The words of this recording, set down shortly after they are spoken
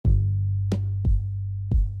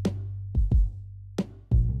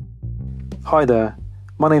Hi there,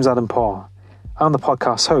 my name's Adam Parr. I'm the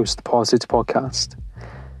podcast host of the Parrsitivity podcast.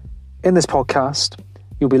 In this podcast,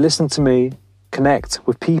 you'll be listening to me connect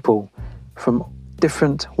with people from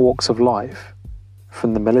different walks of life,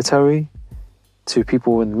 from the military to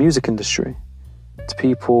people in the music industry, to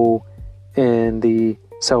people in the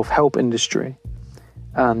self-help industry,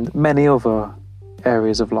 and many other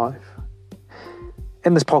areas of life.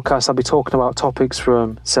 In this podcast, I'll be talking about topics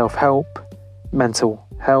from self-help, mental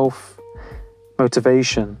health,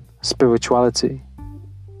 motivation, spirituality,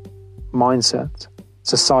 mindset,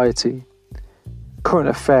 society, current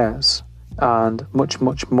affairs, and much,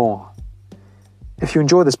 much more. If you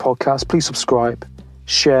enjoy this podcast, please subscribe,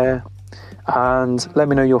 share, and let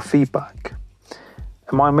me know your feedback.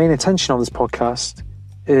 And my main intention on this podcast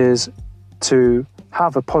is to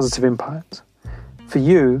have a positive impact for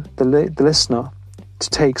you, the listener, to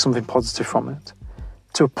take something positive from it,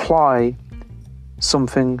 to apply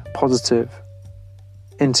something positive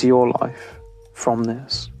into your life from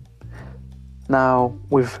this. Now,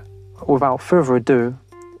 without further ado,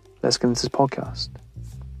 let's get into this podcast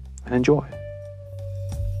and enjoy.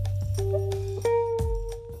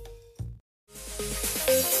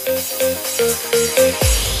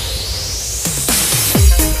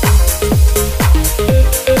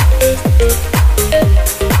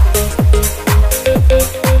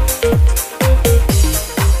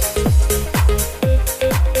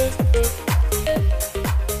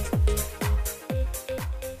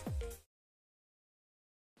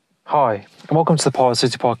 Hi, and welcome to the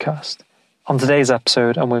Parrsitivity podcast. On today's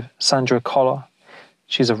episode, I'm with Sandra Collar.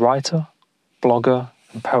 She's a writer, blogger,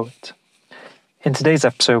 and poet. In today's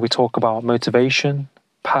episode, we talk about motivation,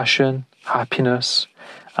 passion, happiness,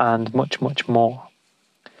 and much, much more.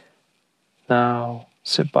 Now,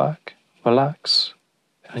 sit back, relax,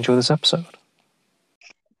 and enjoy this episode.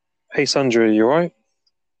 Hey, Sandra, you alright?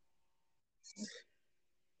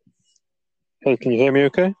 Hey, can you hear me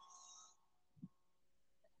okay?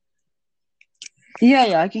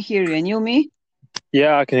 Yeah, I can hear you. And you, me?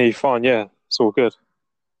 Yeah, I can hear you fine, yeah. It's all good.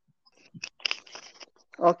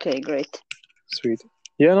 Okay, great. Sweet.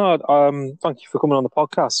 Yeah, no, thank you for coming on the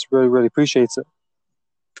podcast. Really, really appreciate it.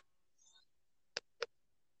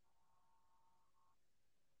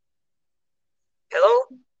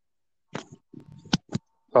 Hello?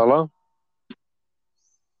 Hello?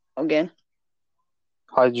 Again.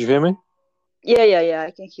 Hi, did you hear me? Yeah,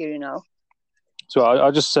 I can hear you now. So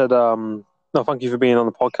I just said, no, thank you for being on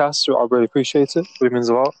the podcast. I really appreciate it. It means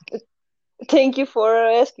a lot. Thank you for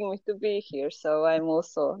asking me to be here, so I'm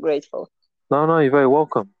also grateful. No, you're very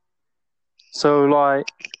welcome. So,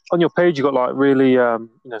 like, on your page, you got like really, some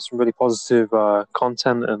really positive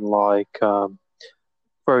content and like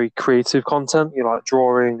very creative content. You know, like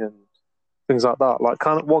drawing and things like that. Like,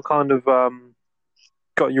 what kind of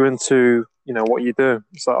got you into, what you do?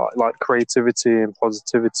 It's like creativity and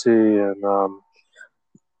positivity and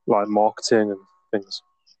like marketing and things.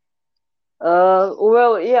 I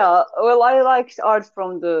liked art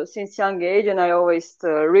since young age, and I always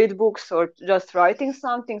read books or just writing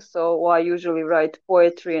something. So I usually write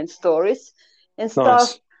poetry and stories and stuff.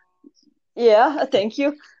 Nice. Yeah, thank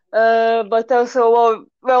you. But also,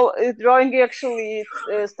 drawing actually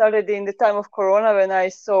started in the time of Corona when I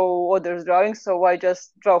saw others drawing, so I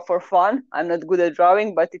just draw for fun. I'm not good at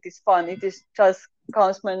drawing, but it is fun. It is just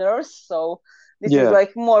calms my nerves, so this is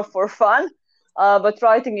like more for fun. But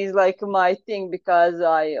writing is like my thing because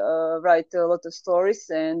I write a lot of stories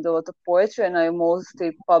and a lot of poetry, and I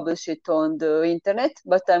mostly publish it on the internet.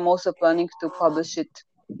 But I'm also planning to publish it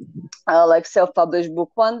like self-published book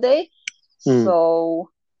one day. So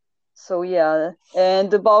yeah,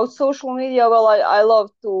 and about social media, I love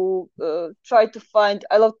to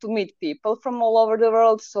I love to meet people from all over the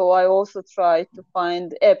world. So I also try to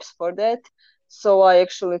find apps for that. So I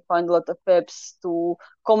actually find a lot of apps to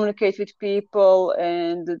communicate with people,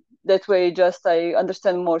 and that way just I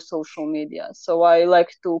understand more social media. So I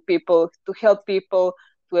like to help people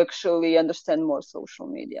to actually understand more social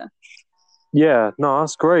media. Yeah, no,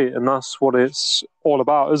 that's great. And that's what it's all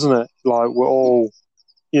about, isn't it? Like, we're all,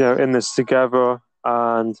 in this together,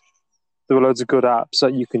 and there are loads of good apps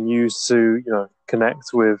that you can use to,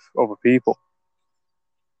 connect with other people.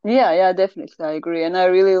 Yeah, definitely. I agree. And I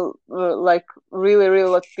really really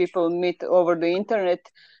let people meet over the internet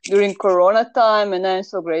during Corona time, and I'm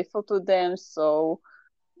so grateful to them. So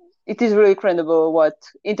it is really incredible what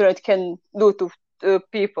internet can do to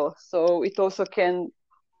people. So it also can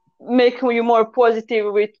make you more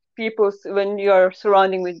positive with people when you are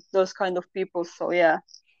surrounding with those kind of people. So yeah.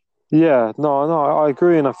 Yeah, no, I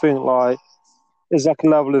agree, and I think like there's like a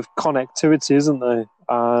level of connectivity, isn't there?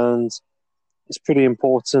 And it's pretty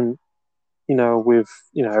important, with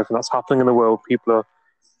everything that's happening in the world, people are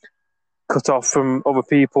cut off from other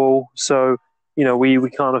people. So we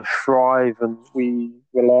kind of thrive and we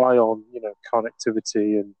rely on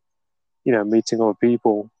connectivity and meeting other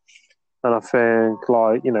people. And I think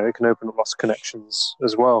it can open up lots of connections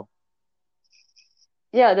as well.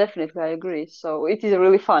 Yeah, definitely, I agree. So it is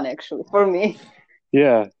really fun actually for me.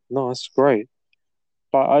 Yeah, no, that's great.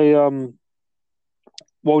 But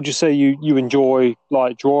what would you say you enjoy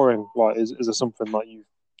like drawing? Like, is there something that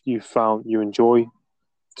you found you enjoy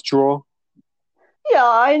to draw? Yeah,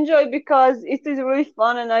 I enjoy because it is really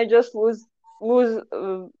fun, and I just lose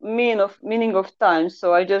meaning of time.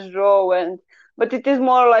 So I just draw, and but it is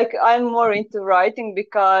more like I'm more into writing,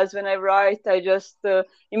 because when I write, I just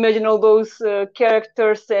imagine all those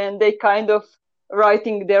characters, and they kind of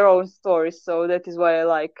writing their own stories. So that is why I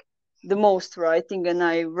like the most writing, and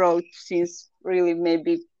I wrote since really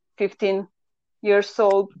maybe 15 years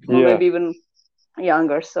old, or Yeah, maybe even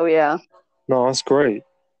younger. So yeah. no, that's great.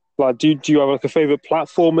 Like, do you have like a favorite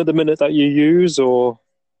platform at the minute that you use, or?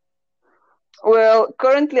 Well,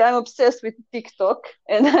 currently I'm obsessed with TikTok,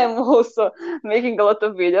 and I'm also making a lot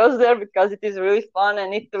of videos there because it is really fun,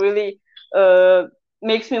 and it really uh,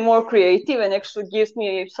 makes me more creative, and actually gives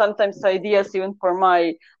me sometimes ideas even for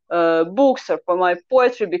my books or for my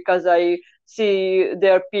poetry, because I see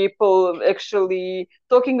there are people actually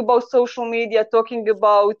talking about social media, talking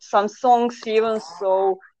about some songs even.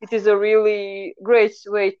 So it is a really great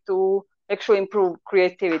way to actually improve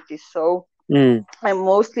creativity. So Mm, I'm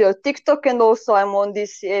mostly on TikTok, and also I'm on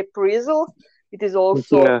this Prizzle. It is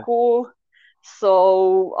also yeah, cool.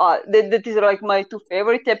 So that is like my two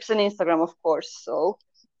favorite apps, and Instagram, of course. So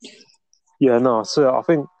yeah, no. So I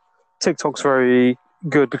think TikTok's very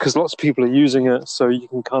good because lots of people are using it, so you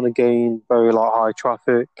can kind of gain very like high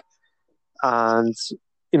traffic, and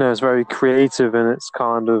it's very creative and it's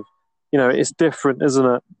kind of it's different, isn't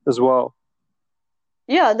it, as well?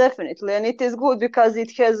 yeah, definitely, and it is good because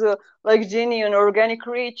it has like genuine organic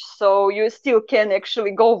reach, so you still can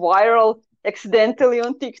actually go viral accidentally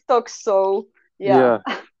on TikTok. So yeah. Yeah,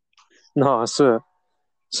 no, so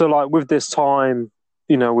like with this time,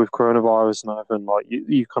 with coronavirus and everything, like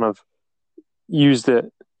you kind of used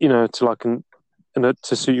it, to like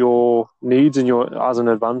to suit your needs and your as an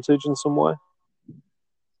advantage in some way.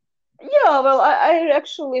 Yeah, well, I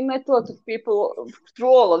actually met a lot of people through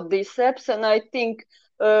all of these apps, and I think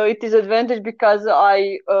it is advantage because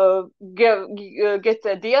I get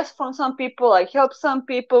ideas from some people, I help some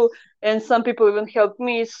people, and some people even help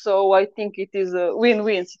me. So I think it is a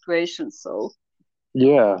win-win situation. So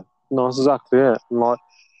Yeah, no, that's exactly it. And like,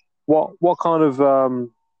 what kind of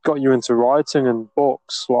got you into writing and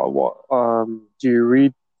books? Like, what do you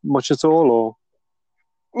read much at all, or?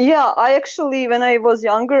 yeah, I actually, when I was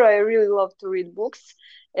younger, I really loved to read books.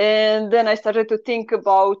 And then I started to think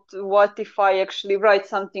about what if I actually write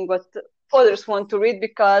something what others want to read,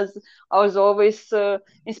 because I was always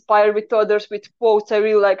inspired with others with quotes. I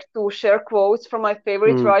really like to share quotes from my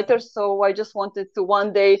favorite Mm, writers. So I just wanted to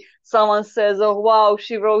one day someone says, "Oh, wow,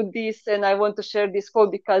 she wrote this," and I want to share this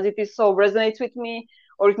quote because it is so resonates with me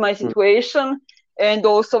or with my mm, situation. And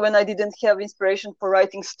also, when I didn't have inspiration for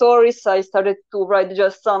writing stories, I started to write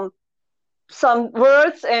just some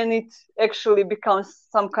words, and it actually becomes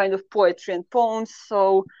some kind of poetry and poems.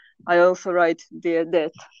 So I also write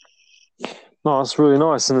that. no, that's really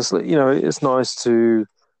nice, and it's it's nice to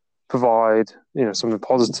provide something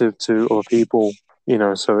positive to other people,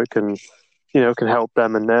 so it can can help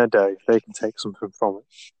them in their day. They can take something from it.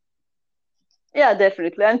 Yeah,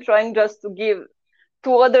 definitely. I'm trying just to give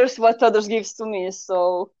to others what others gives to me.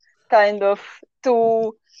 So kind of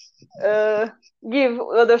to uh, give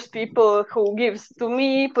others people who gives to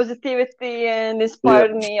me positivity and Yeah.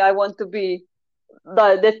 inspired me. I want to be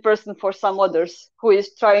that person for some others who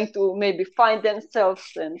is trying to maybe find themselves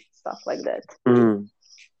and stuff like that. Mm.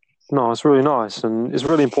 No, it's really nice, and it's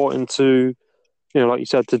really important to like you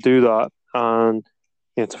said, to do that and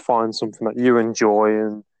to find something that you enjoy,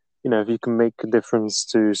 and if you can make a difference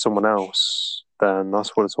to someone else, then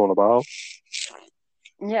that's what it's all about.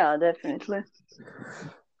 Yeah, definitely.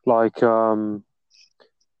 Like,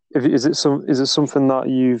 if, is it something that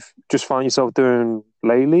you've just found yourself doing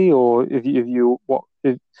lately, or if you what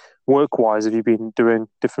if, work wise, have you been doing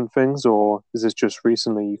different things, or is this just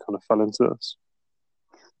recently you kind of fell into this?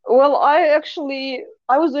 Well, I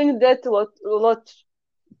was doing that a lot,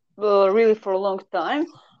 really for a long time,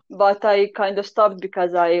 but I kind of stopped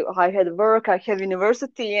because I had work, I have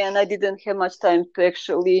university, and I didn't have much time to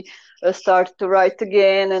actually start to write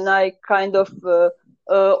again. And I kind of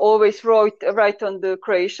always write on the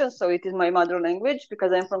Croatian, so it is my mother language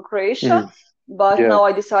because I'm from Croatia. Mm. But now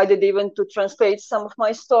I decided even to translate some of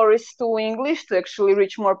my stories to English to actually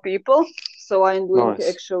reach more people. So I'm doing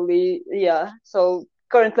So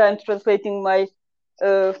currently I'm translating my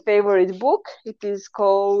favorite book. It is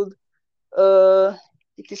called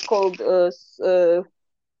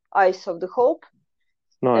Eyes of the Hope.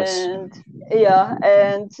 Nice. And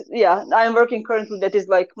I'm working currently. That is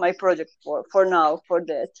like my project for now for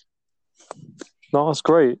that. No, that's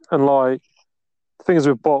great. And like the thing is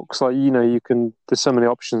with books, like there's so many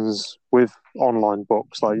options with online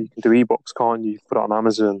books. Like you can do ebooks, can't you? Put it on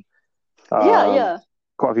Amazon.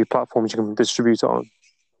 Quite a few platforms you can distribute it on.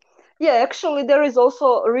 Yeah, actually, there is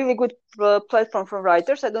also a really good platform for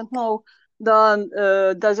writers. I don't know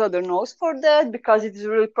does other knows for that because it is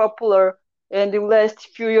really popular and in the last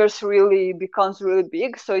few years really becomes really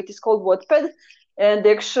big. So it is called Wattpad. And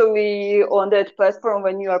actually on that platform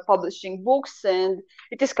when you are publishing books, and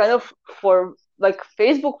it is kind of for like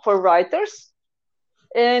Facebook for writers.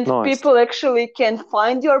 And people actually can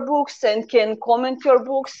find your books and can comment your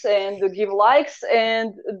books and give likes,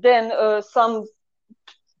 and then a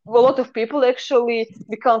lot of people actually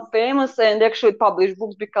become famous and actually publish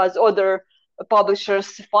books because other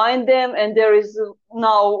publishers find them, and there is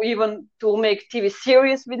now even to make TV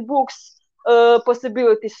series with books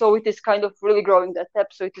possibility. So it is kind of really growing that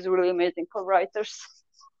app. So it is really amazing for writers.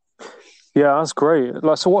 Yeah, that's great.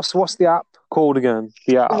 Like, so what's the app called again?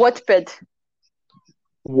 The app. Wattpad.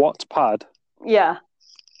 Wattpad. Yeah.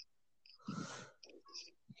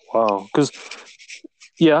 Wow, because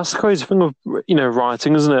that's the crazy thing of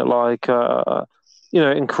writing, isn't it? Like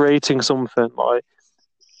in creating something, like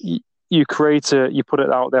you create it, you put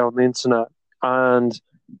it out there on the internet, and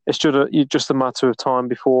it's just a matter of time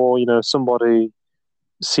before somebody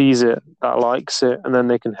sees it that likes it, and then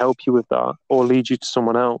they can help you with that or lead you to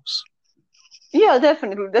someone else. Yeah,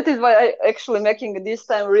 definitely. That is why I actually making this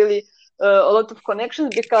time really a lot of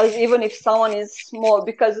connections, because even if someone is small,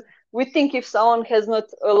 because we think if someone has not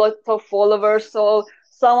a lot of followers, so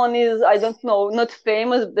someone is, I don't know, not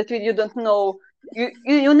famous, that you don't know,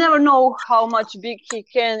 you never know how much big he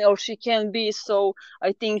can or she can be. So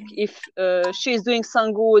I think if she's doing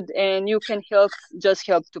some good and you can help, just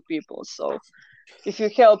help to people. So if you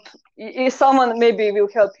help, if someone maybe will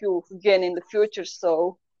help you again in the future.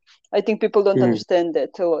 So I think people don't understand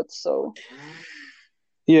that a lot. So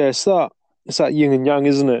yeah, it's that yin and yang,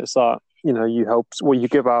 isn't it? It's that you help, what you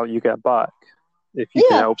give out, you get back. If you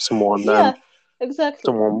can help someone, then exactly,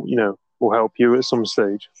 someone will help you at some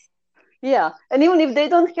stage. Yeah, and even if they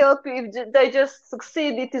don't help, if they just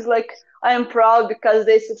succeed, it is like I am proud because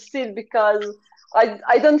they succeed, because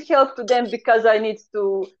I don't help to them because I need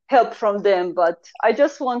to help from them, but I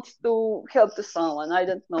just want to help to someone. I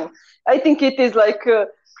don't know. I think it is like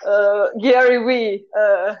HDVee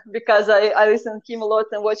because I listen to him a lot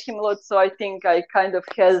and watch him a lot, so I think I kind of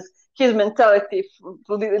has his mentality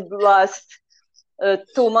for the last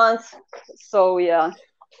 2 months. So yeah.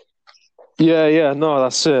 Yeah, no,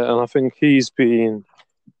 that's it. And I think he's been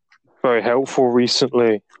very helpful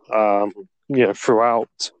recently,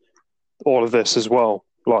 throughout all of this as well.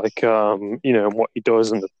 Like, what he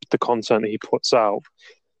does and the content he puts out,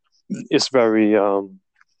 it's very,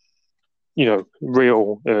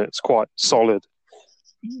 real, and it's quite solid.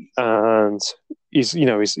 And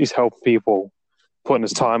he's helping people, putting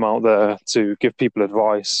his time out there to give people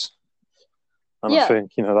advice. And I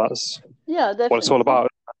think, that's what it's all about.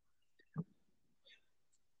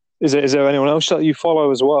 Is there anyone else that you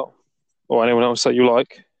follow as well, or anyone else that you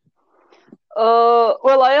like?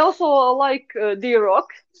 Well, I also like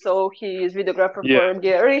D-Rock, so he is videographer for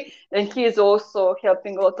Gary, and he is also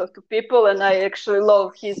helping a lot of people, and I actually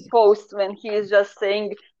love his posts when he is just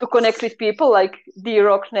saying to connect with people, like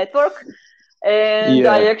D-Rock Network, and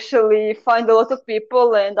I actually find a lot of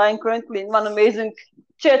people, and I'm currently in one amazing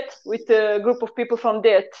chat with a group of people from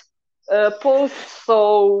that post.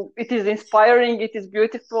 So it is inspiring, it is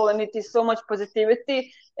beautiful, and it is so much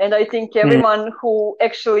positivity. And I think everyone who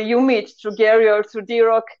actually you meet through Gary or through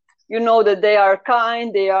D-Rock, you know that they are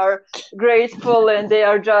kind, they are grateful, and they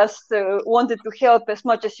are just wanted to help as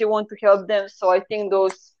much as you want to help them. So I think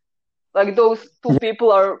those two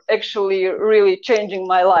people are actually really changing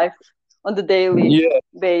my life on the daily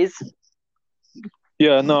basis.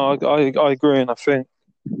 Yeah, no, I agree, and I think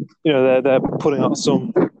they're putting out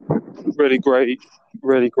some really great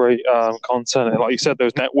content. And like you said,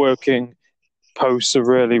 those networking posts are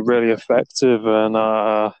really, really effective, and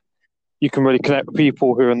you can really connect with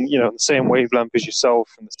people who are in the same wavelength as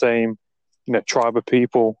yourself and the same tribe of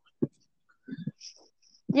people.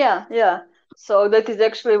 Yeah. So that is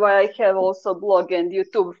actually why I have also blog and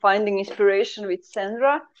YouTube, Finding Inspiration with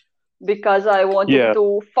Sandra. because I wanted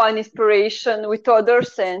to find inspiration with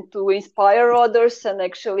others and to inspire others. And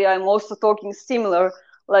actually, I'm also talking similar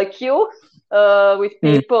like you with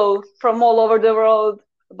people from all over the world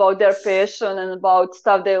about their passion and about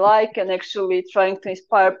stuff they like, and actually trying to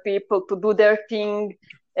inspire people to do their thing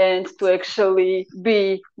and to actually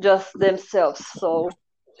be just themselves. So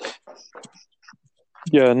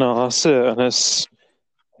yeah, no, that's it. And it's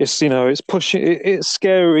it's pushing, it's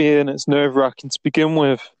scary and it's nerve-wracking to begin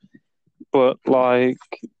with, but like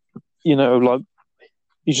you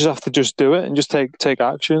just have to just do it and just take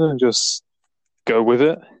action and just go with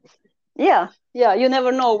it. Yeah, you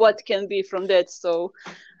never know what can be from that. So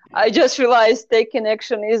I just realized taking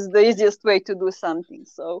action is the easiest way to do something.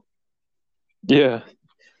 So yeah,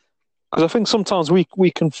 because I think sometimes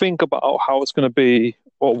we can think about how it's going to be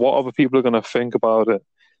or what other people are going to think about it,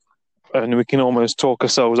 and we can almost talk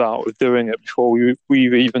ourselves out of doing it before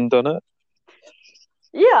we've even done it.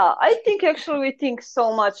 Yeah, I think actually we think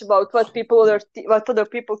so much about what other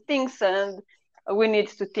people thinks, and we need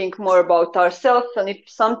to think more about ourselves. And if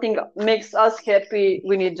something makes us happy,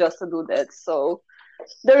 we need just to do that. So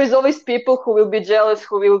there is always people who will be jealous,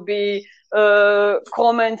 who will be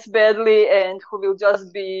comments badly, and who will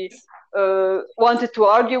just be wanted to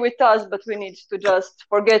argue with us. But we need to just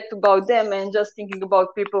forget about them and just thinking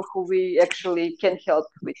about people who we actually can help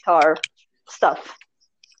with our stuff.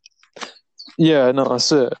 Yeah, no,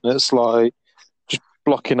 that's it. And it's like just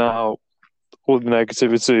blocking out all the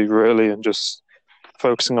negativity, really, and just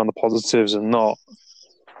focusing on the positives and not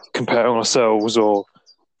comparing ourselves or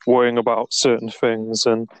worrying about certain things.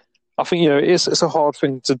 And I think it's a hard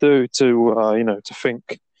thing to do to to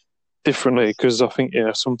think differently, because I think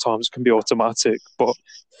sometimes it can be automatic, but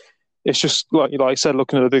it's just like I said,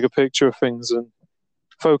 looking at the bigger picture of things and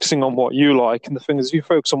focusing on what you like. And the thing is, if you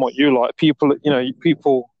focus on what you like, people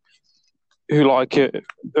who like it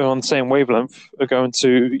are on the same wavelength are going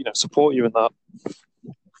to support you in that.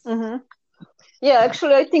 Mm-hmm. Yeah,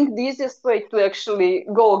 actually, I think the easiest way to actually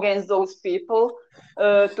go against those people,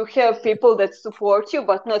 to have people that support you,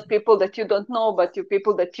 but not people that you don't know, but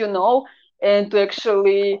people that you know, and to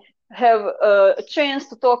actually have a chance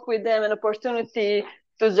to talk with them, an opportunity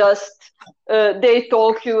to just they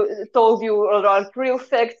told you like real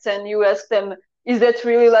facts, and you ask them, is that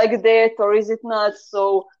really like that or is it not?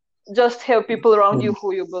 So just have people around you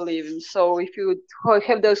who you believe in. So if you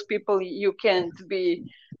have those people, you can't be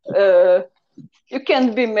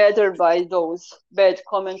mattered by those bad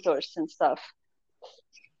commenters and stuff.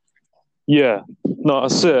 Yeah, no,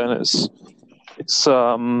 that's it. And it's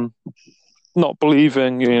not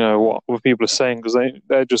believing what other people are saying, because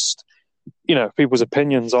they're just people's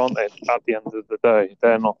opinions, aren't they? At the end of the day,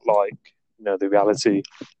 they're not like the reality.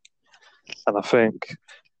 And I think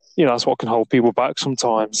that's what can hold people back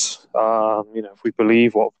sometimes. If we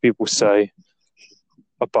believe what people say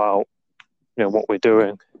about what we're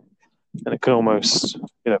doing, and it can almost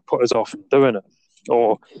put us off from doing it.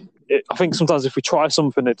 Or I think sometimes if we try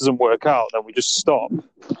something that doesn't work out, then we just stop.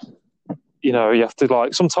 You have to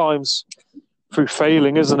sometimes through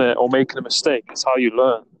failing, isn't it, or making a mistake, it's how you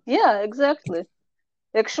learn. Yeah, exactly.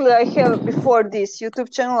 Actually, I have, before this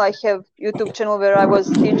YouTube channel, where I was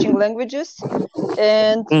teaching languages,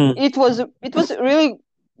 and it was really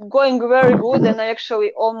going very good, and I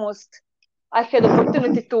had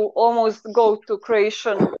opportunity to almost go to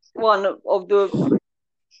Croatian, one of the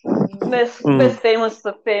best famous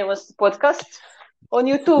podcasts on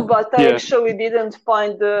YouTube, but I actually didn't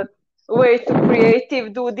find the way to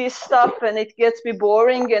creative do this stuff, and it gets me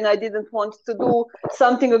boring, and I didn't want to do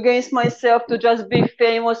something against myself to just be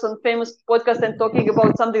famous on famous podcast and talking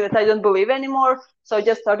about something that I don't believe anymore. So I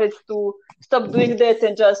just started to stop doing that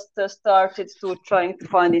and just started to trying to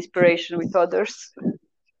find inspiration with others.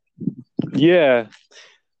 Yeah,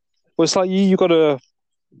 well, it's like you gotta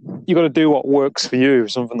do what works for you,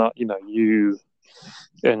 something that you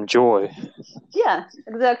enjoy. Yeah,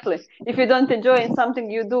 exactly. If you don't enjoy something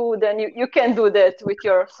you do, then you can do that with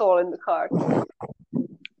your soul and heart.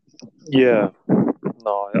 Yeah,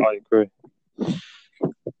 no, I agree.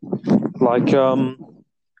 Like,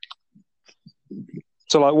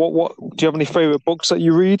 so like, what do you have any favorite books that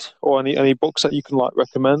you read, or any books that you can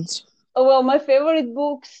recommend? Well, my favorite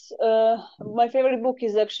book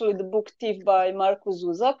is actually the book Thief by Markus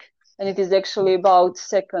Zusak, and it is actually about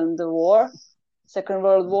Second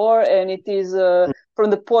World War, and it is from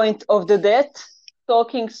the point of the dead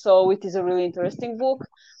talking. So it is a really interesting book.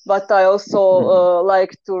 But I also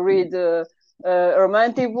like to read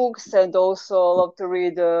romantic books, and also love to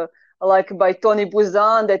read like by Tony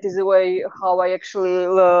Buzan. That is the way how I actually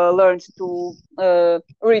learned to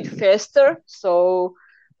read faster. So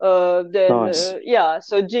Nice.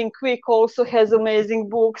 So Jim Quick also has amazing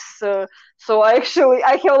books. So I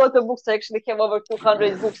have a lot of books. I actually have over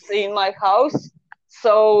 200 books in my house.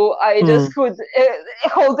 So I just could a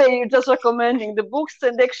whole day just recommending the books.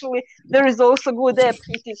 And actually, there is also a good app.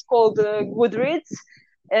 It is called Goodreads,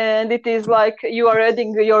 and it is like you are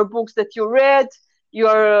adding your books that you read. You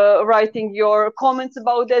are writing your comments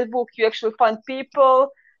about that book. You actually find people,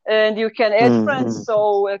 and you can add friends.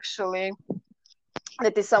 So actually,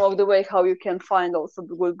 that is some of the way how you can find also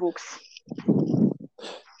the good books.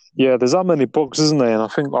 Yeah, there's that many books, isn't there? And I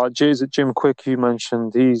think like Jim Quick, you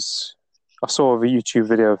mentioned, I saw a YouTube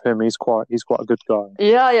video of him. He's quite a good guy.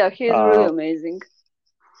 Yeah, he's really amazing.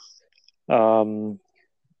 I've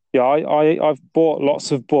bought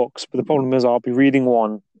lots of books, but the problem is I'll be reading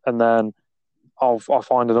one and then I'll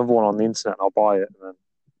find another one on the internet and I'll buy it, and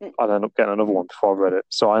then I'll end up getting another one before I've read it.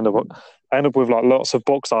 So I end up with like lots of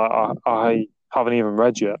books I haven't even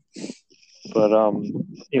read yet. But I'm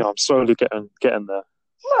slowly getting there.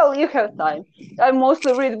 Well, you have time. I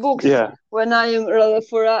mostly read books when I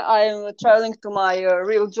am traveling to my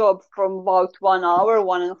real job from about 1 hour,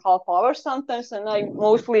 1.5 hours sometimes, and I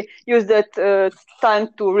mostly use that time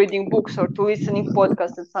to reading books or to listening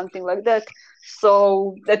podcasts and something like that.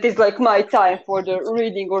 So that is like my time for the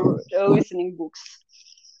reading or listening books.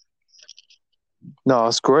 No,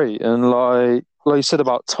 that's great. And like you said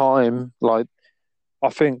about time, like I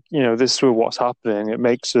think, this is what's happening. It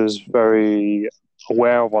makes us very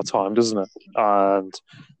aware of our time, doesn't it? And,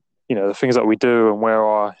 the things that we do and where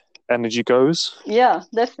our energy goes. Yeah,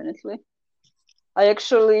 definitely. I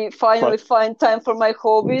actually finally find time for my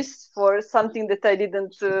hobbies, for something that I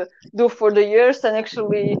didn't do for the years, and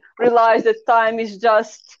actually realize that time is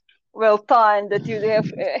just, time, that you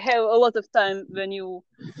have a lot of time when you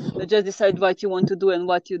just decide what you want to do and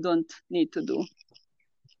what you don't need to do.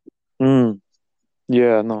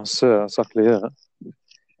 Yeah, no, sir, exactly it.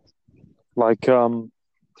 Like, who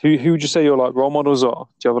would you say your like role models are?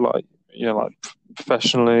 Do you have like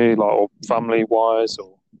professionally, like, or family wise,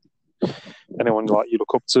 or anyone like you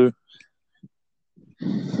look up to?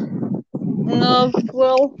 No,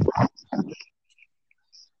 well,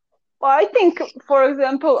 I think, for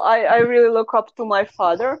example, I really look up to my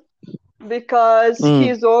father because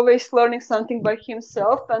he's always learning something by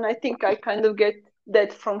himself, and I think I kind of get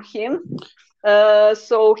that from him.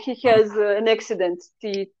 So he has an accident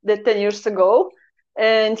 10 years ago,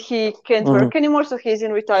 and he can't work anymore, so he's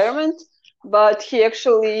in retirement. But he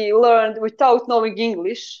actually learned without knowing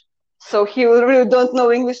English, so he really don't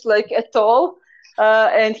know English like at all.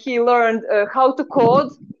 And he learned how to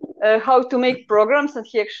code, how to make programs, and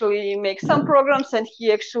he actually makes some programs, and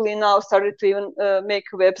he actually now started to even make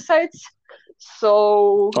websites.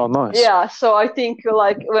 So nice. Yeah, so I think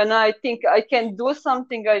like when I think I can do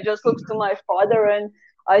something, I just look to my father and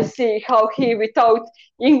I see how he, without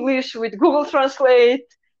English, with Google Translate,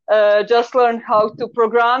 just learned how to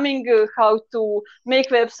programming, how to make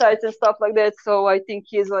websites and stuff like that. So I think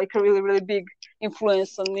he's like a really, really big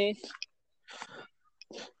influence on me.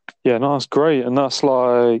 Yeah, no, that's great. And that's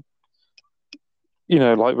like,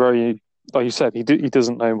 like very, like you said, he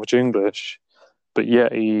doesn't know much English, but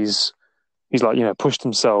yet he's like, pushed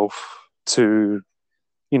himself to,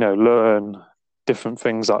 learn different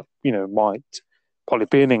things that, might probably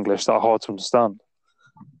be in English that are hard to understand.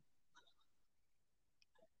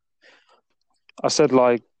 I said,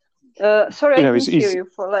 like, sorry, I didn't hear you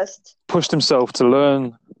for last. Pushed himself to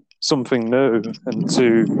learn something new and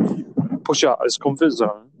to push out his comfort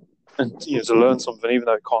zone and, to learn something even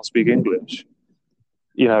though he can't speak English.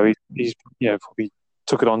 He's probably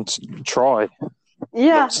took it on to try.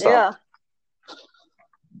 Yeah.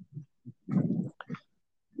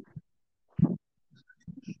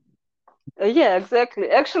 Yeah, exactly.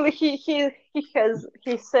 Actually, he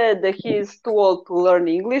said that he is too old to learn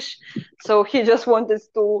English, so he just wanted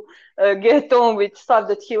to get on with stuff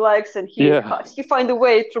that he likes, and he find a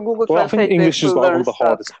way through Google Translate. I think English is like one of the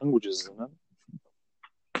hardest languages, isn't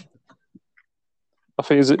it? I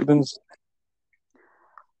think is it.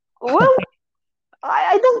 Well,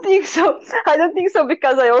 I don't think so. I don't think so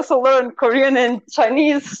because I also learned Korean and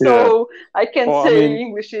Chinese, so I can say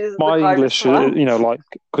English is my the hardest English. one. Like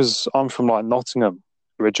because I'm from like Nottingham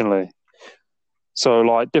originally, so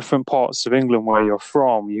like different parts of England where you're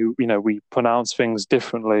from, we pronounce things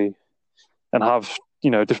differently and have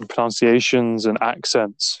different pronunciations and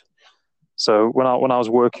accents. So when I was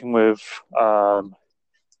working with a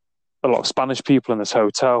lot of Spanish people in this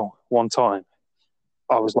hotel one time,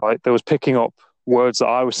 I was like, they was picking up words that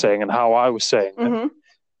I was saying and how I was saying it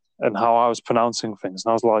and how I was pronouncing things. And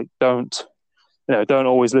I was like, don't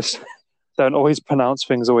always listen, don't always pronounce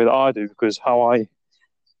things the way that I do, because how I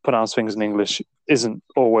pronounce things in English isn't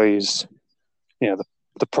always,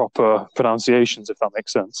 the proper pronunciations, if that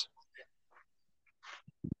makes sense.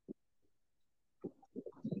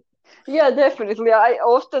 Yeah, definitely. I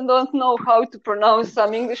often don't know how to pronounce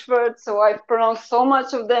some English words, so I pronounce so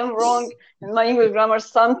much of them wrong, and my English grammar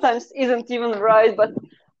sometimes isn't even right. But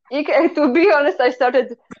to be honest, I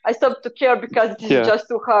stopped to care because it is just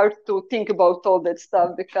too hard to think about all that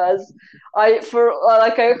stuff. Because for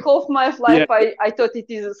like a half my life, I thought it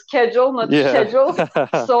is a schedule, not schedule.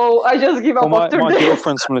 So I just give up after my that.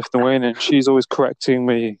 girlfriend's from Lithuania, and she's always correcting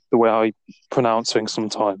me the way I pronounce things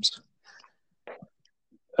sometimes.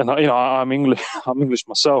 And I'm English. I'm English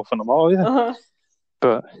myself, and I'm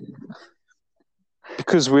but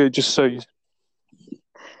because we're just so.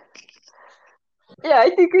 Yeah, I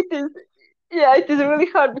think it is. Yeah, it is really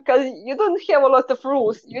hard because you don't have a lot of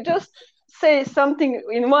rules. You just say something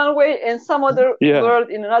in one way and some other word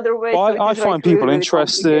in another way. Well, so I find people really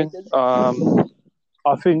interesting.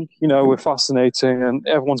 I think we're fascinating, and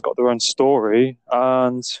everyone's got their own story,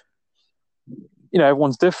 and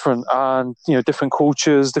everyone's different, and different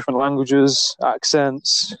cultures, different languages,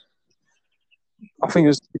 accents. I think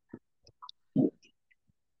it's.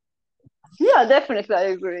 Yeah, definitely, I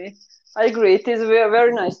agree. It is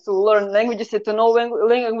very nice to learn languages and to know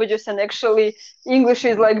languages, and actually English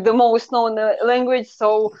is like the most known language.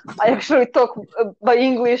 So I actually talk on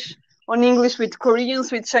English with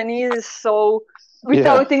Koreans, with Chinese. So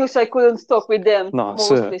without English, I couldn't talk with them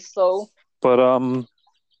mostly. So, but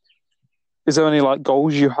is there any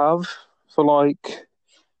goals you have for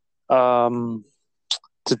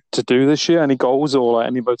to do this year? Any goals or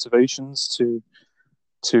any motivations to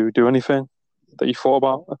do anything that you thought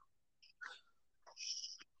about?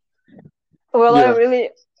 Well,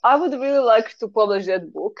 I would really like to publish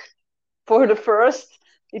that book for the first.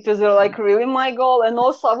 It was really my goal, and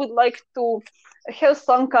also I would like to have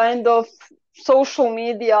some kind of social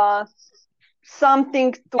media,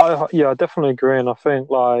 something to. I definitely agree, and I think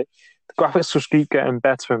the graphics just keep getting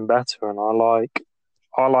better and better, and I like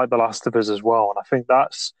The Last of Us as well, and I think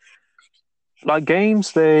that's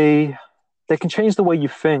games. They can change the way you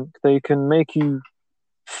think. They can make you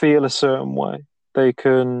feel a certain way. They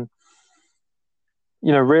can,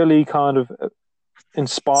 really kind of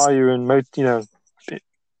inspire you and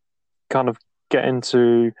kind of get you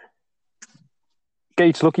to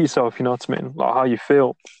look at yourself. You know what I mean? Like how you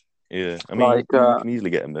feel. Yeah, I mean, you can easily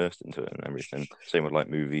get immersed into it and everything. Same with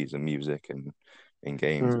movies and music and in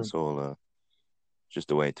games. It's all just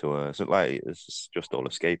a way to. It's just all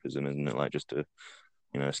escapism, isn't it? Just to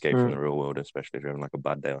escape from the real world, especially if you're having a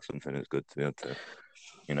bad day or something. It's good to be able to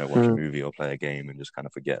watch a movie or play a game and just kind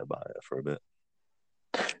of forget about it for a bit.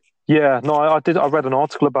 Yeah, no, I did. I read an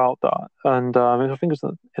article about that, and I think it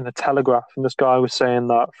was in the Telegraph, and this guy was saying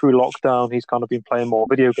that through lockdown, he's kind of been playing more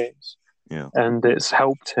video games. Yeah, and it's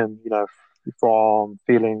helped him, from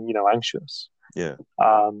feeling, anxious. Yeah.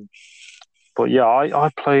 But yeah, I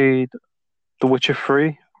played The Witcher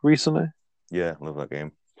 3 recently. Yeah, love that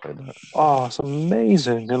game. Played that. Oh, it's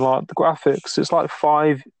amazing, and the graphics. It's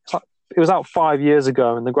it was out 5 years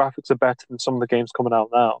ago, and the graphics are better than some of the games coming out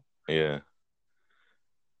now. Yeah.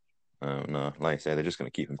 No, like I say, they're just going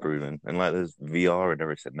to keep improving, and there's VR and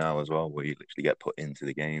everything now as well, where you literally get put into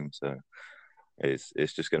the game. So it's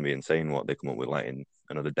just going to be insane what they come up with in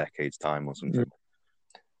another decade's time or something.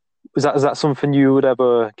 Is that something you would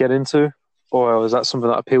ever get into, or is that something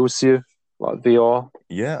that appeals to you, like VR?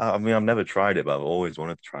 Yeah, I mean, I've never tried it, but I've always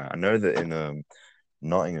wanted to try it. I know that in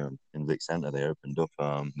Nottingham, in Vic Centre, they opened up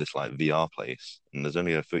this VR place, and there's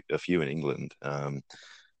only a few in England.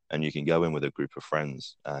 And you can go in with a group of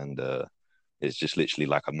friends, and it's just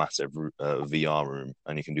literally a massive VR room,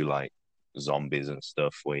 and you can do zombies and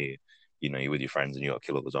stuff where you're with your friends and you got to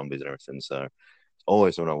kill all the zombies and everything. So it's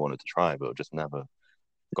always what I wanted to try, but just never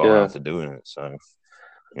got around to doing it. So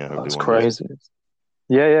that's crazy.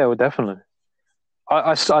 Yeah, well, definitely.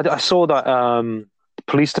 I saw that the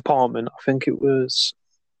police department. I think it's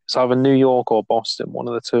either New York or Boston, one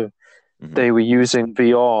of the two. Mm-hmm. They were using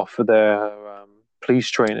VR for their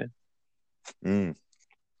police training.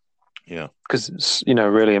 Yeah, because it's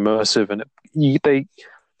really immersive, and they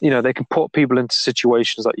can put people into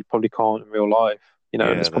situations that you probably can't in real life.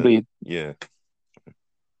 It's probably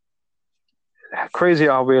crazy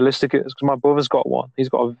how realistic it is. Because my brother's got one. He's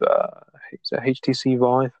got a HTC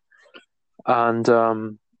Vive, and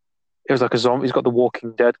it was like a zombie. He's got the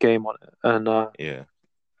Walking Dead game on it, and I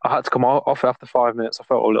had to come off after 5 minutes. I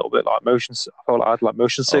felt a little bit like motion. I felt like I had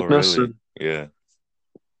motion sickness. Oh, really?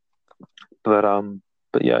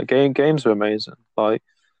 But yeah, games are amazing.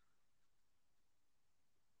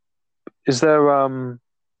 Is there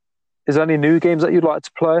is there any new games that you'd like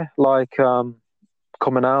to play, like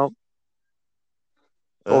coming out,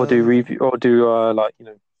 or do review, or do like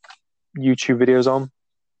YouTube videos on?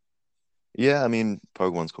 Yeah, I mean,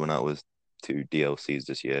 Pokemon's coming out with 2 DLCs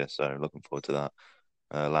this year, so looking forward to that.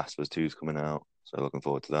 Last of Us 2's coming out, so looking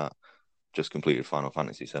forward to that. Just completed Final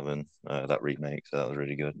Fantasy VII, that remake, so that was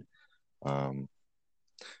really good.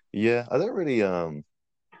 Yeah, I don't really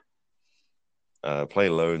play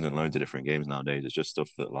loads and loads of different games nowadays. It's just stuff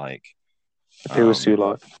that like Appeals to you,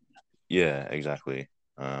 like. yeah, exactly.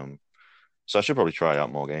 So I should probably try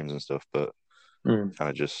out more games and stuff, but kind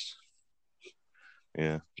of just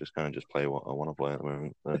play what I want to play at the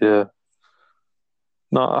moment. So. Yeah.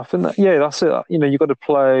 No, I think that's it. You got to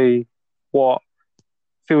play what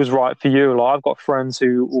feels right for you. Like I've got friends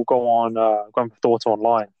who will go on Grand Theft Auto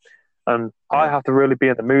Online, and I have to really be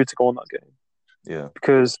in the mood to go on that game. Yeah.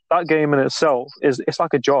 Because that game in itself it's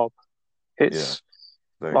like a job. It's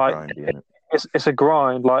very like grindy, it's a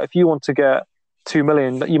grind. Like if you want to get 2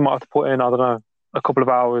 million, you might have to put in, I don't know, a couple of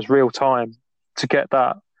hours real time to get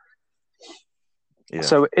that. Yeah.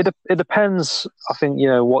 So it depends. I think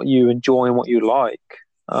what you enjoy and what you like.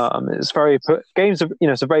 It's very games.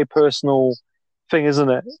 It's a very personal thing, isn't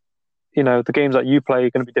it? The games that you play are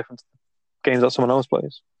going to be different to the games that someone else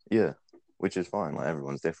plays. Yeah, which is fine. Like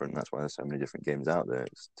everyone's different. That's why there's so many different games out there.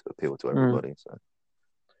 It's to appeal to everybody. So,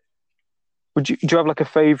 do you have like a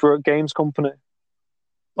favorite games company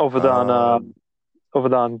other than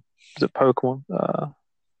is it Pokemon?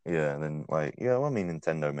 Yeah, and then I mean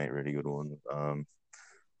Nintendo make really good ones.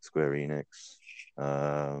 Square Enix,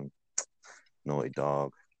 Naughty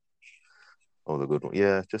Dog, all the good ones.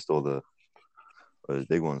 Yeah, just all those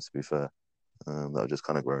big ones. To be fair, that I've just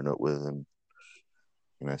kind of grown up with, and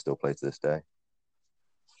still play to this day.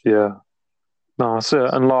 Yeah, no, that's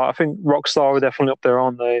it. And I think Rockstar are definitely up there,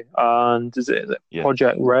 aren't they? And is it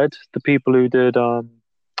Project Red, the people who did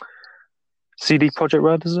CD Project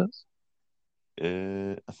Red? Is it?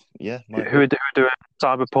 Yeah. Who are doing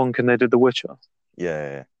Cyberpunk and they did The Witcher?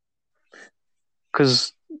 Yeah.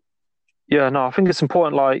 Because I think it's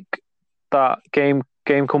important that game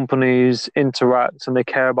companies interact and they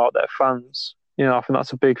care about their fans. I think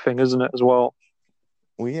that's a big thing, isn't it, as well?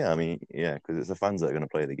 Well, yeah, I mean, because it's the fans that are going to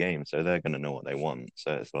play the game, so they're going to know what they want.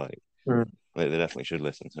 So it's like they definitely should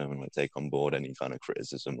listen to them and take on board any kind of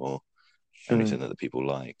criticism or anything that the people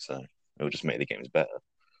like. So it'll just make the games better.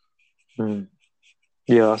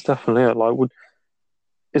 Yeah, that's definitely it.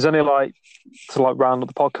 Is there any to round up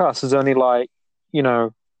the podcast? Is there any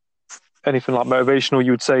anything motivational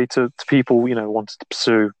you would say to people wanting to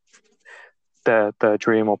pursue their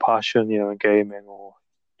dream or passion, in gaming or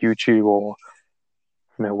YouTube or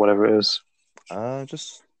whatever it is?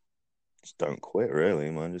 Just don't quit, really,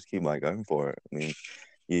 man. Just keep going for it. I mean,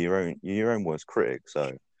 you're your own worst critic,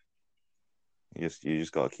 so you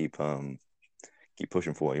just gotta keep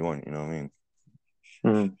pushing for what you want. You know what I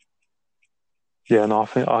mean? Yeah, no, I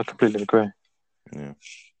think I completely agree. Yeah.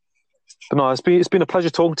 But no, it's been a pleasure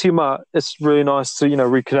talking to you, Matt. It's really nice to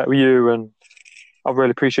reconnect with you, and I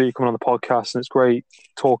really appreciate you coming on the podcast. And it's great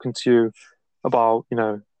talking to you about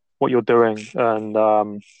what you're doing and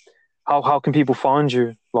how can people find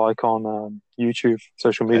you on YouTube,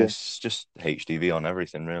 social media. It's just HDVee on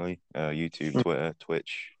everything, really. YouTube, Twitter,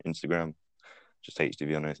 Twitch, Instagram. Just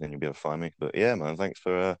HDVee on everything, you'll be able to find me. But yeah, man, thanks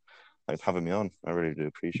for having me on. I really do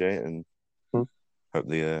appreciate it, and hope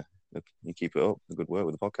you keep it up. The good work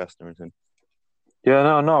with the podcast and everything.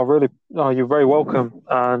 Yeah, no, really, you're very welcome,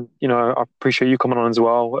 and I appreciate you coming on as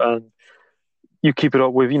well, and you keep it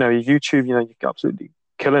up with your YouTube. You're absolutely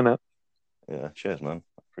killing it. Yeah, cheers, man.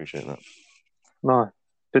 I appreciate that. No,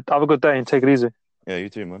 have a good day and take it easy. Yeah, you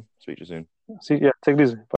too, man. Speak to you soon. Take it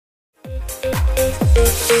easy. Bye.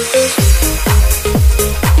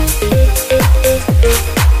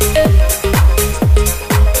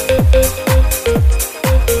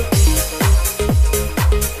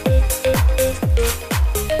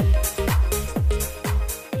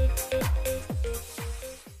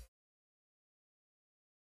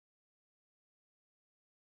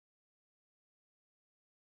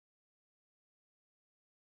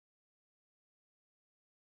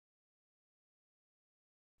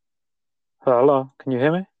 Hello, can you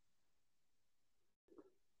hear me?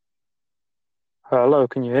 Hello,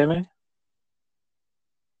 can you hear me?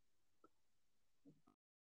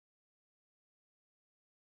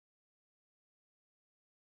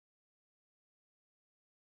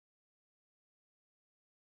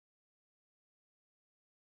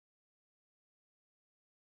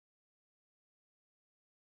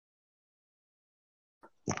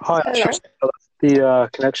 Hi, Hello. the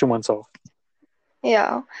connection went off.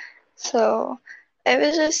 Yeah. So I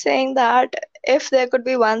was just saying that if there could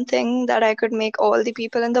be one thing that I could make all the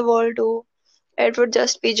people in the world do, it would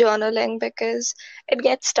just be journaling, because it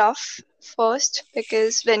gets tough first,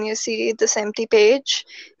 because when you see this empty page,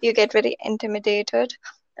 you get very intimidated.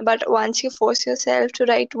 But once you force yourself to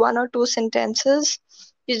write one or two sentences,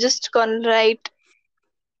 you're just gonna write,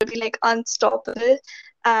 be like unstoppable.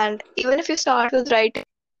 And even if you start with writing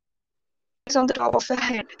on the top of your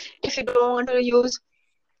head, if you don't want to use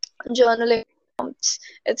journaling prompts,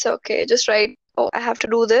 it's okay. Just write, oh, I have to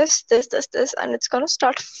do this, and it's gonna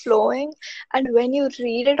start flowing. And when you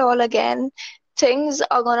read it all again, things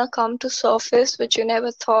are gonna come to surface which you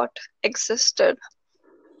never thought existed.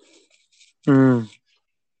 Mm.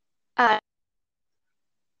 And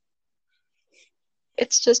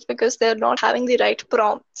it's just because they're not having the right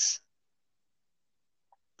prompts.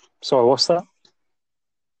 Sorry, what's that?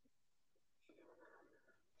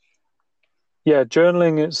 Yeah,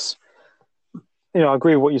 journaling is, I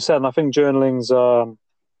agree with what you said, and I think journaling's, like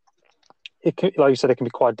you said, it can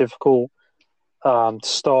be quite difficult to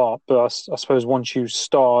start, but I suppose once you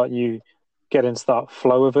start, you get into that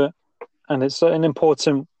flow of it, and it's an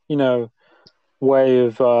important, way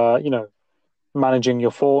of, managing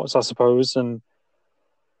your thoughts, I suppose, and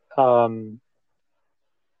planning.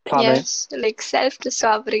 Yes, like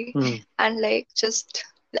self-discovery and like just,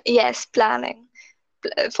 yes, planning.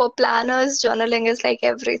 For planners, journaling is like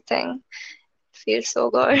everything. It feels so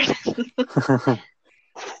good.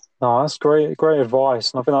 No, that's great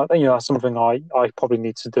advice, and I think that's something I probably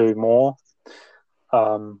need to do more.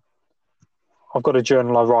 I've got a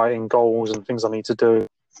journal I write in goals and things I need to do, and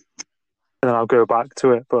then I'll go back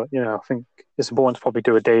to it. But I think it's important to probably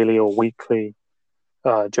do a daily or weekly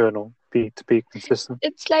journal to be consistent.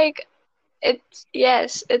 It's like, it's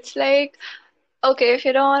like, okay, if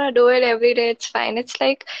you don't want to do it every day, it's fine. It's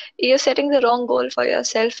like you're setting the wrong goal for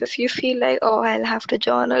yourself. If you feel like, oh, I'll have to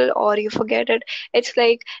journal, or you forget it, it's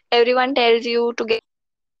like everyone tells you to get,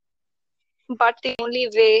 but the only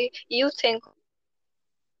way you think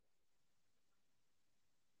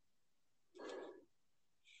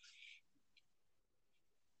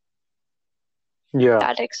Yeah.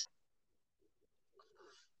 that exists.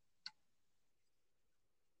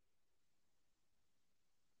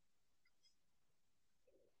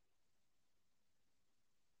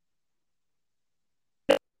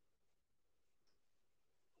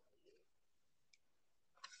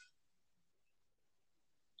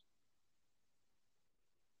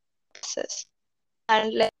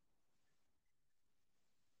 And like,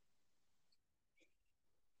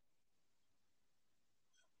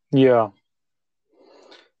 Yeah.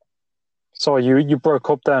 Sorry, you broke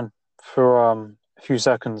up then for a few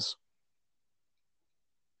seconds.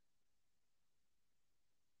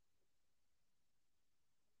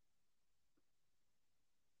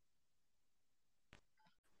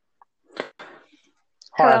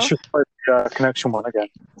 Hi, I hello? should try the connection one again.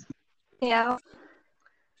 Yeah.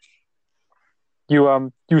 You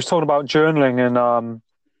was talking about journaling and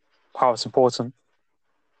how it's important.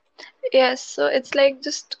 Yes, so it's like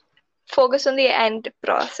just focus on the end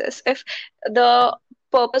process. If the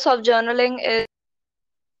purpose of journaling is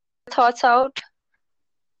thoughts out,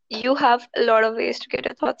 you have a lot of ways to get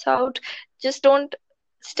your thoughts out. Just don't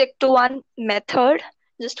stick to one method.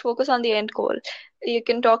 Just focus on the end goal. You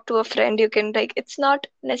can talk to a friend. You can, like, it's not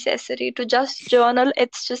necessary to just journal.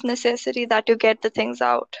 It's just necessary that you get the things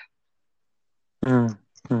out. Yeah,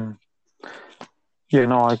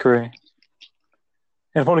 no, I agree.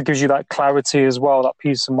 It probably gives you that clarity as well, that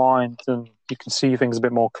peace of mind, and you can see things a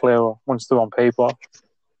bit more clearer once they're on paper.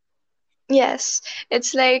 Yes,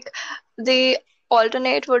 it's like the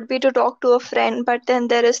alternate would be to talk to a friend, but then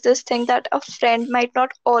there is this thing that a friend might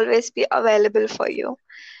not always be available for you,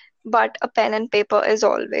 but a pen and paper is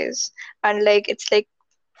always. And like it's like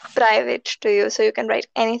private to you, so you can write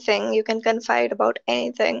anything, you can confide about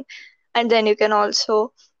anything, and then you can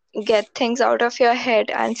also get things out of your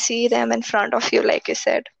head and see them in front of you, like you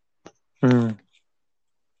said.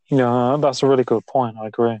 Yeah, that's a really good point. I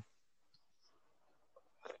agree.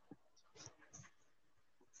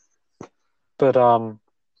 But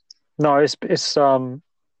no, it's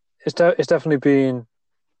definitely been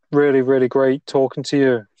really, really great talking to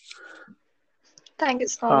you. Thank you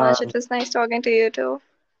so much. It was nice talking to you too.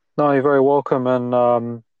 No, you're very welcome, and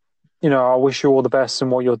I wish you all the best in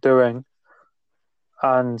what you're doing,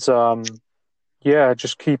 and yeah,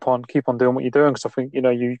 just keep on doing what you're doing, because I think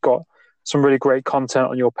you've got some really great content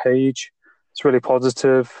on your page. It's really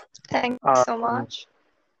positive. Thank you so much.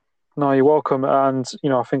 No, you're welcome, and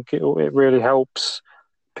I think it really helps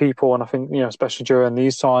people, and I think especially during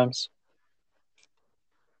these times.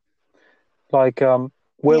 Like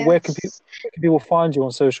Where can Yes. people find you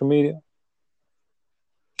on social media?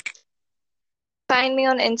 Find me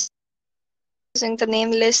on Instagram using the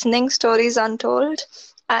name Listening Stories Untold,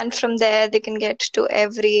 and from there they can get to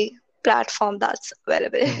every platform that's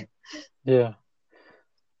available. Yeah.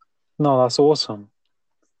 No, that's awesome.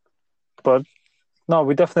 But no,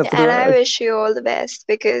 we definitely have to do And I it. wish you all the best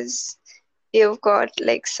because you've got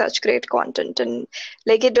like such great content, and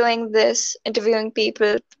like you're doing this, interviewing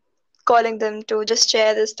people, calling them to just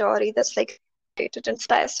share the story. That's like great. It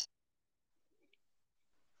inspires.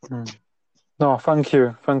 No, thank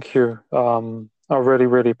you. I really,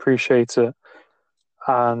 really appreciate it.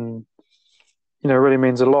 And, it really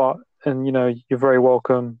means a lot. And, you're very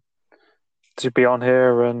welcome to be on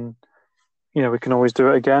here, and, we can always do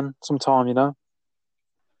it again sometime.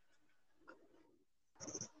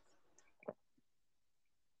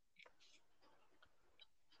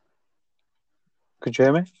 Could you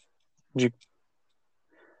hear me?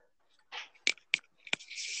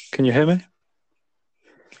 Can you hear me?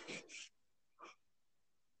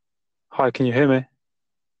 Hi, can you hear me?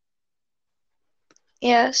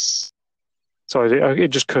 Yes. Sorry, it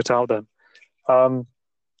just cut out then.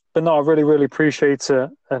 But no, I really, really appreciate it,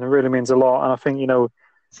 and it really means a lot. And I think, we're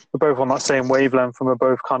both on that same wavelength, and we're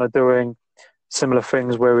both kind of doing similar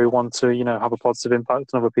things where we want to, have a positive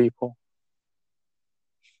impact on other people.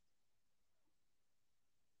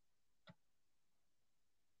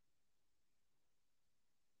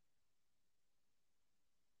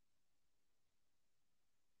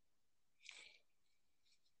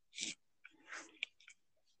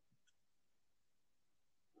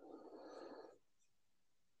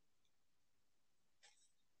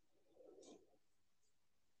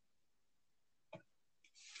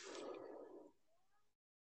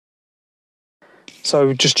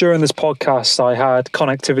 So just during this podcast, I had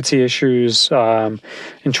connectivity issues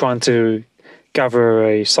in trying to gather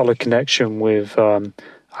a solid connection with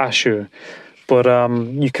Ashu. But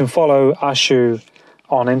you can follow Ashu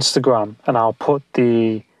on Instagram, and I'll put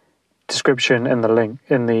the description in the link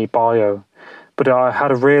in the bio. But I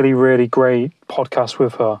had a really, really great podcast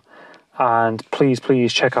with her, and please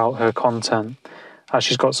check out her content.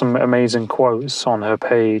 She's got some amazing quotes on her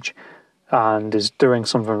page and is doing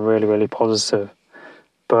something really, really positive.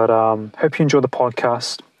 But hope you enjoy the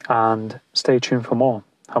podcast and stay tuned for more.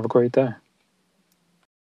 Have a great day.